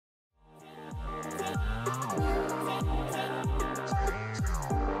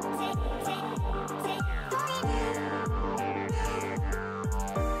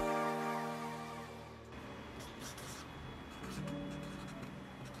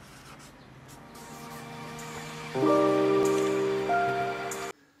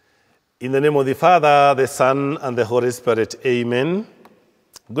In the name of the Father, the Son, and the Holy Spirit, amen.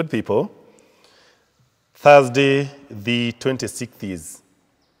 Good people, Thursday the 26th is,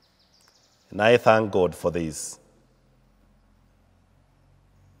 and I thank God for this.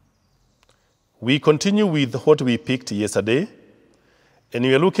 We continue with what we picked yesterday, and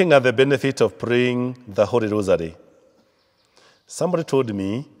we are looking at the benefit of praying the Holy Rosary. Somebody told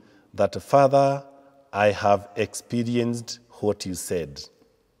me that, Father, I have experienced what you said.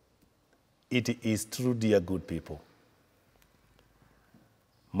 It is true, dear good people.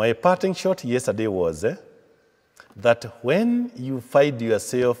 My parting shot yesterday was that when you find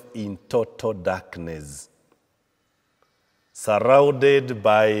yourself in total darkness, surrounded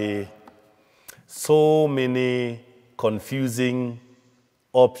by so many confusing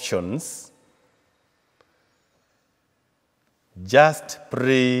options, just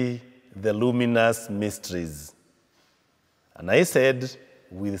pray the luminous mysteries. And I said,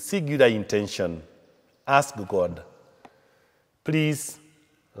 with singular intention, ask God, please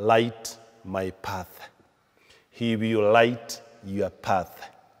light my path. He will light your path.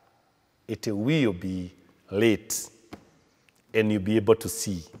 It will be late, and you'll be able to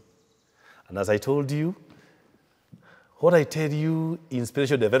see. And as I told you, what I tell you in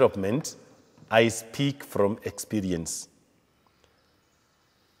spiritual development, I speak from experience.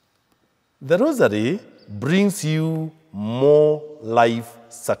 The Rosary brings you more life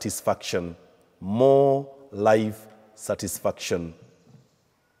satisfaction. More life satisfaction.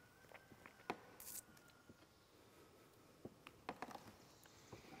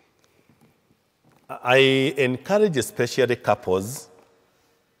 I encourage especially couples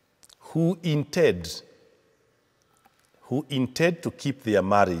who intend to keep their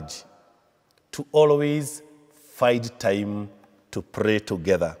marriage to always find time to pray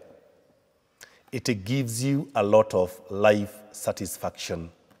together. It gives you a lot of life satisfaction,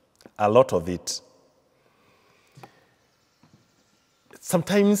 a lot of it.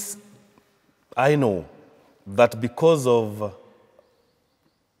 Sometimes I know that because of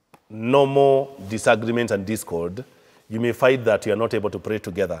normal disagreement and discord, you may find that you are not able to pray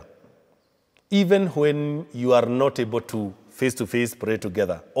together. Even when you are not able to face-to-face pray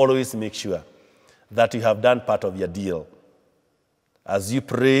together, always make sure that you have done part of your deal. As you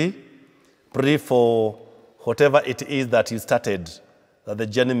pray for whatever it is that you started, that the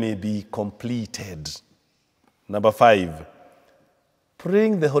journey may be completed. Number 5,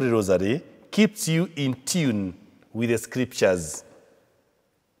 praying the Holy Rosary keeps you in tune with the Scriptures.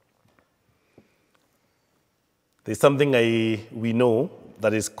 There's something we know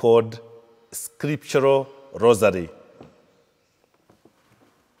that is called Scriptural Rosary,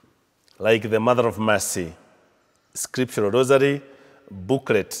 like the Mother of Mercy. Scriptural Rosary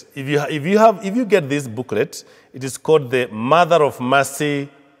booklet. If you get this booklet, it is called the Mother of Mercy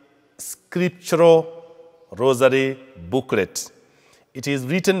Scriptural Rosary booklet. It is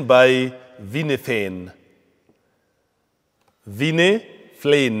written by Vine Flain. Vine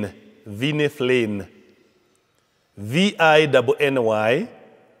Flain. VINNYFLYNN.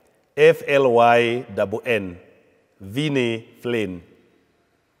 Vine Flain.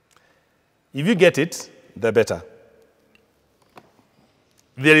 If you get it, the better.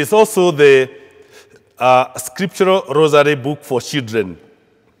 There is also the Scriptural Rosary book for children.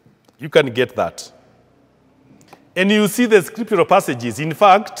 You can get that. And you see the scriptural passages. In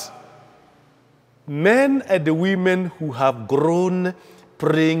fact, men and women who have grown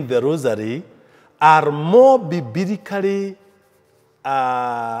praying the Rosary are more biblically,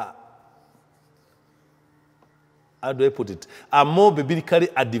 how do I put it? Are more biblically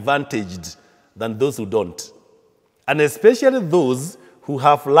advantaged than those who don't. And especially those who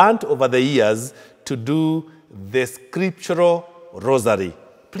have learned over the years to do the Scriptural Rosary.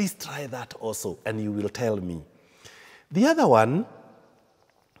 Please try that also, and you will tell me. The other one,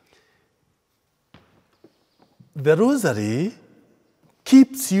 the Rosary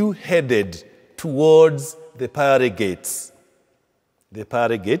keeps you headed towards the pearly gates. The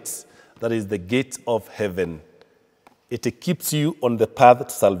pearly gates, that is the gates of heaven. It keeps you on the path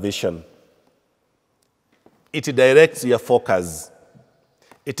to salvation. It directs your focus.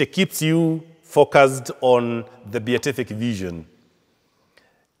 It keeps you focused on the beatific vision.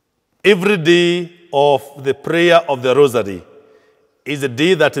 Every day of the prayer of the Rosary is a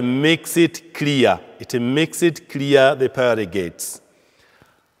day that makes it clear. It makes it clear the pearly gates.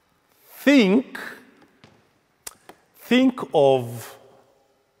 Think of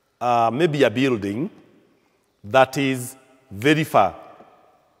maybe a building that is very far.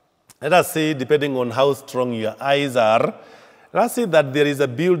 Let us say, depending on how strong your eyes are, let's say that there is a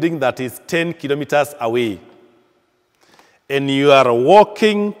building that is 10 kilometers away. and you are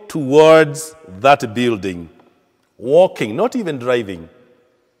walking towards that building, walking, not even driving,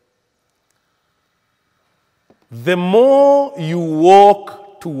 the more you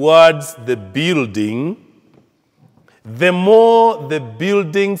walk towards the building, the more the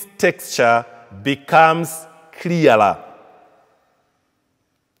building's texture becomes clearer.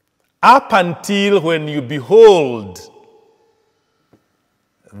 Up until when you behold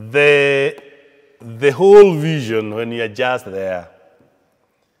the whole vision, when you are just there,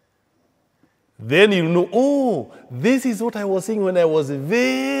 then you know, oh, this is what I was seeing when I was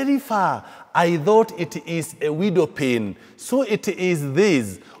very far. I thought it is a window pane, so it is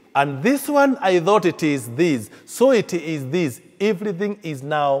this. And this one, I thought it is this, so it is this. Everything is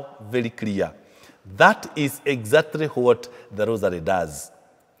now very clear. That is exactly what the Rosary does.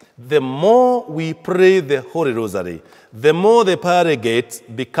 The more we pray the Holy Rosary, the more the pearl gate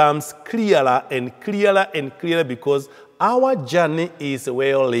becomes clearer and clearer and clearer, because our journey is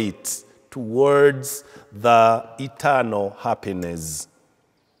well lit towards the eternal happiness.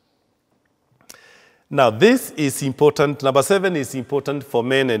 Now, this is important. Number 7 is important for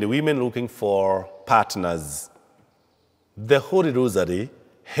men and women looking for partners. The Holy Rosary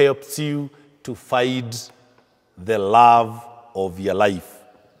helps you to find the love of your life.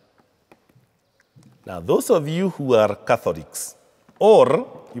 Now, those of you who are Catholics,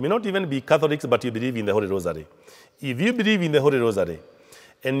 or you may not even be Catholics, but you believe in the Holy Rosary. If you believe in the Holy Rosary,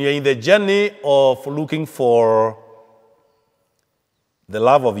 and you're in the journey of looking for the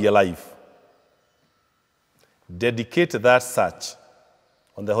love of your life, dedicate that search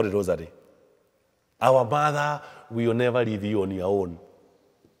on the Holy Rosary. Our Mother will never leave you on your own.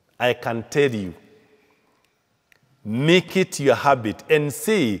 I can tell you, make it your habit and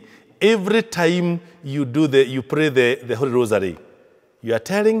say, every time you pray the Holy Rosary, you are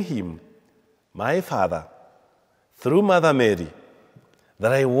telling him, my Father, through Mother Mary,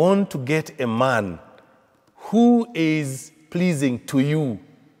 that I want to get a man who is pleasing to you.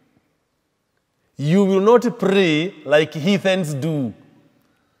 You will not pray like heathens do,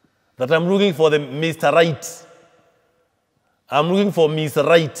 that I'm looking for the Mr. Right. I'm looking for Miss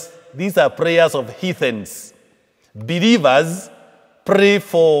Right. These are prayers of heathens. Believers pray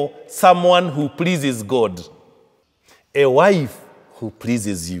for someone who pleases God, a wife who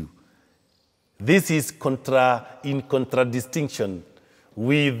pleases you. This is in contradistinction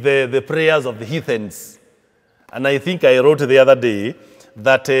with the prayers of the heathens. And I think I wrote the other day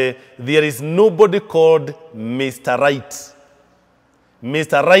that there is nobody called Mr. Right.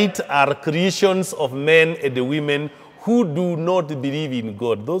 Mr. Right are creations of men and women who do not believe in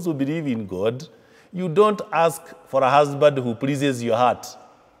God. Those who believe in God, you don't ask for a husband who pleases your heart.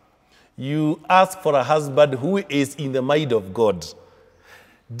 You ask for a husband who is in the mind of God.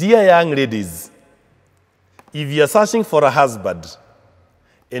 Dear young ladies, if you are searching for a husband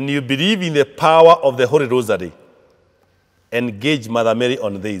and you believe in the power of the Holy Rosary, engage Mother Mary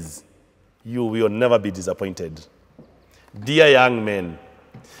on this. You will never be disappointed. Dear young men,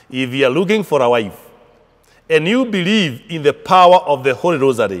 if you are looking for a wife and you believe in the power of the Holy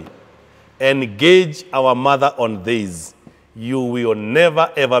Rosary, engage our Mother on this. You will never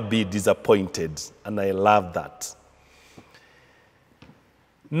ever be disappointed. And I love that.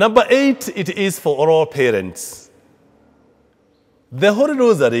 Number 8, it is for all parents. The Holy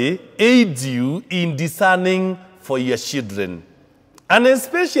Rosary aids you in discerning for your children. And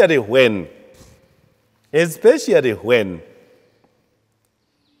especially when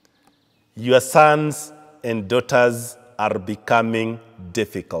your sons and daughters are becoming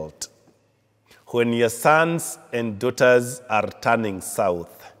difficult. When your sons and daughters are turning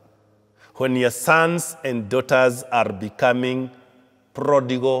south. When your sons and daughters are becoming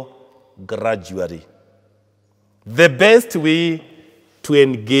prodigal gradually. The best way to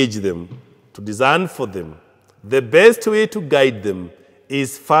engage them, to discern for them, the best way to guide them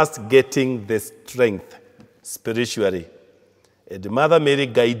is first getting the strength spiritually. And Mother Mary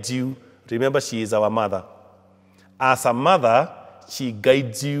guides you. Remember, she is our mother. As a mother, she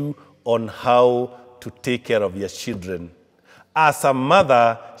guides you on how to take care of your children. As a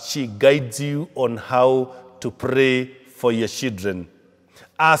mother, she guides you on how to pray for your children.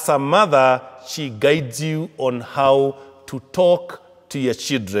 As a mother, she guides you on how to talk to your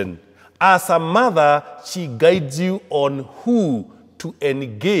children. As a mother, she guides you on who to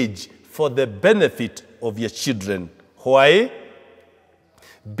engage for the benefit of your children. Why?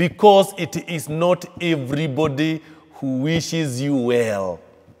 Because it is not everybody who wishes you well.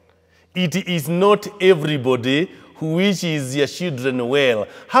 It is not everybody who wishes your children well.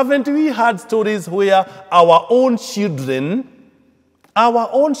 Haven't we heard stories where our own children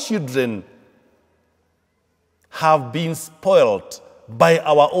have been spoiled by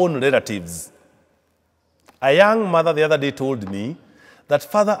our own relatives. A young mother the other day told me that,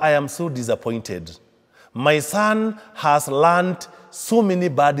 Father, I am so disappointed. My son has learned so many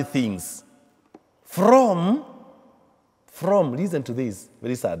bad things from, listen to this,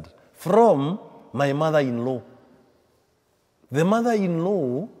 very sad, from my mother-in-law. The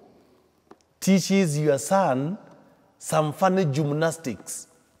mother-in-law teaches your son some funny gymnastics,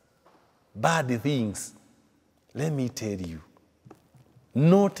 bad things. Let me tell you,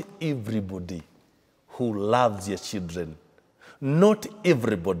 not everybody who loves your children, not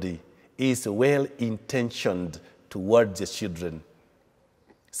everybody is well-intentioned towards your children.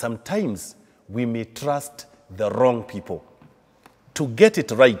 Sometimes we may trust the wrong people. To get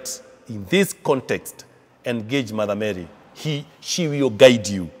it right in this context, engage Mother Mary. She will guide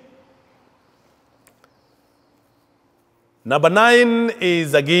you. Number 9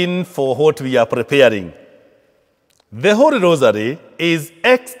 is again for what we are preparing. The Holy Rosary is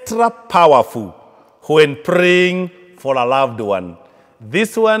extra powerful when praying for a loved one.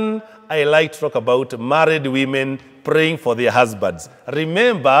 This one I like to talk about married women praying for their husbands.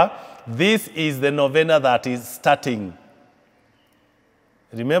 Remember, this is the novena that is starting.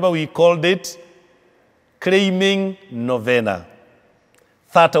 Remember, we called it Claiming Novena.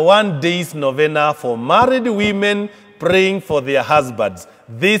 31 days novena for married women praying for their husbands.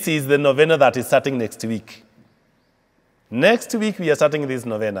 This is the novena that is starting next week. Next week, we are starting this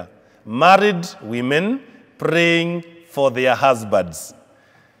novena. Married women praying for their husbands.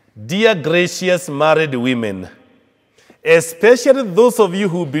 Dear gracious married women, especially those of you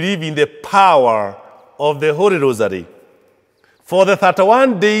who believe in the power of the Holy Rosary, for the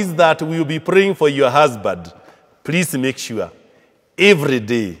 31 days that we will be praying for your husband, please make sure every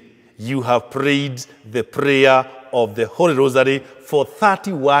day you have prayed the prayer of the Holy Rosary for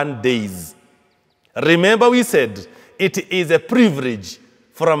 31 days. Remember, we said it is a privilege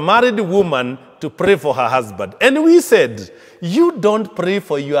for a married woman to pray for her husband. And we said, you don't pray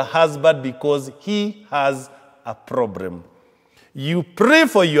for your husband because he has a problem. You pray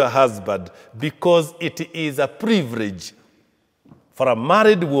for your husband because it is a privilege for a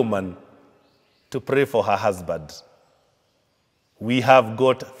married woman to pray for her husband. We have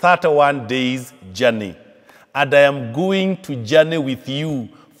got 31 days journey, and I am going to journey with you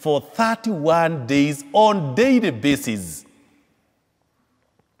for 31 days on daily basis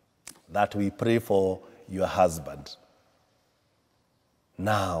that we pray for your husband.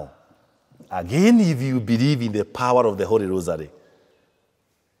 Now, again, if you believe in the power of the Holy Rosary,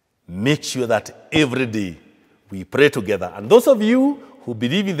 make sure that every day we pray together. And those of you who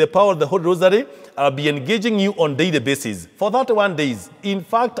believe in the power of the Holy Rosary, I'll be engaging you on daily basis for 31 days. In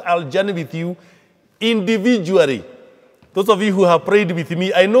fact, I'll journey with you individually. Those of you who have prayed with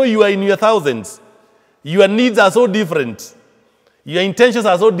me, I know you are in your thousands. Your needs are so different. Your intentions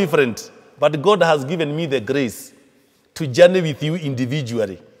are so different. But God has given me the grace to journey with you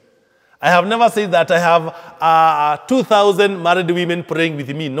individually. I have never said that I have 2,000 married women praying with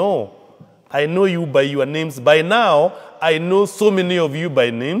me. No. I know you by your names. By now, I know so many of you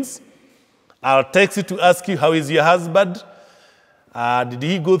by names. I'll text you to ask you, how is your husband? Did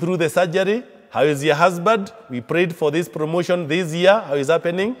he go through the surgery? How is your husband? We prayed for this promotion this year. How is it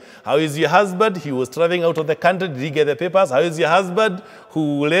happening? How is your husband? He was traveling out of the country. Did he get the papers? How is your husband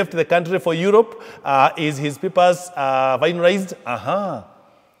who left the country for Europe? Is his papers finalized?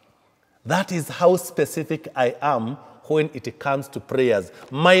 That is how specific I am when it comes to prayers.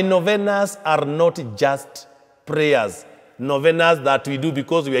 My novenas are not just prayers, novenas that we do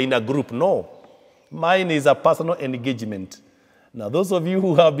because we are in a group. No. Mine is a personal engagement. Now, those of you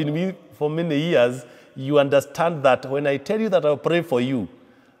who have been with me for many years, you understand that when I tell you that I'll pray for you,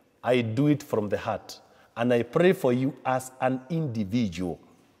 I do it from the heart. And I pray for you as an individual.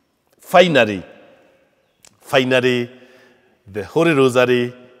 Finally, the Holy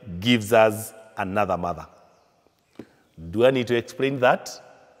Rosary gives us another mother. Do I need to explain that?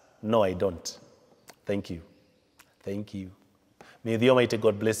 No, I don't. Thank you. Thank you. May the Almighty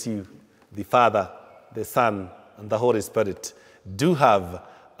God bless you, the Father, the Son, and the Holy Spirit. Do have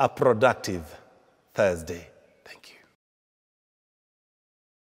a productive Thursday.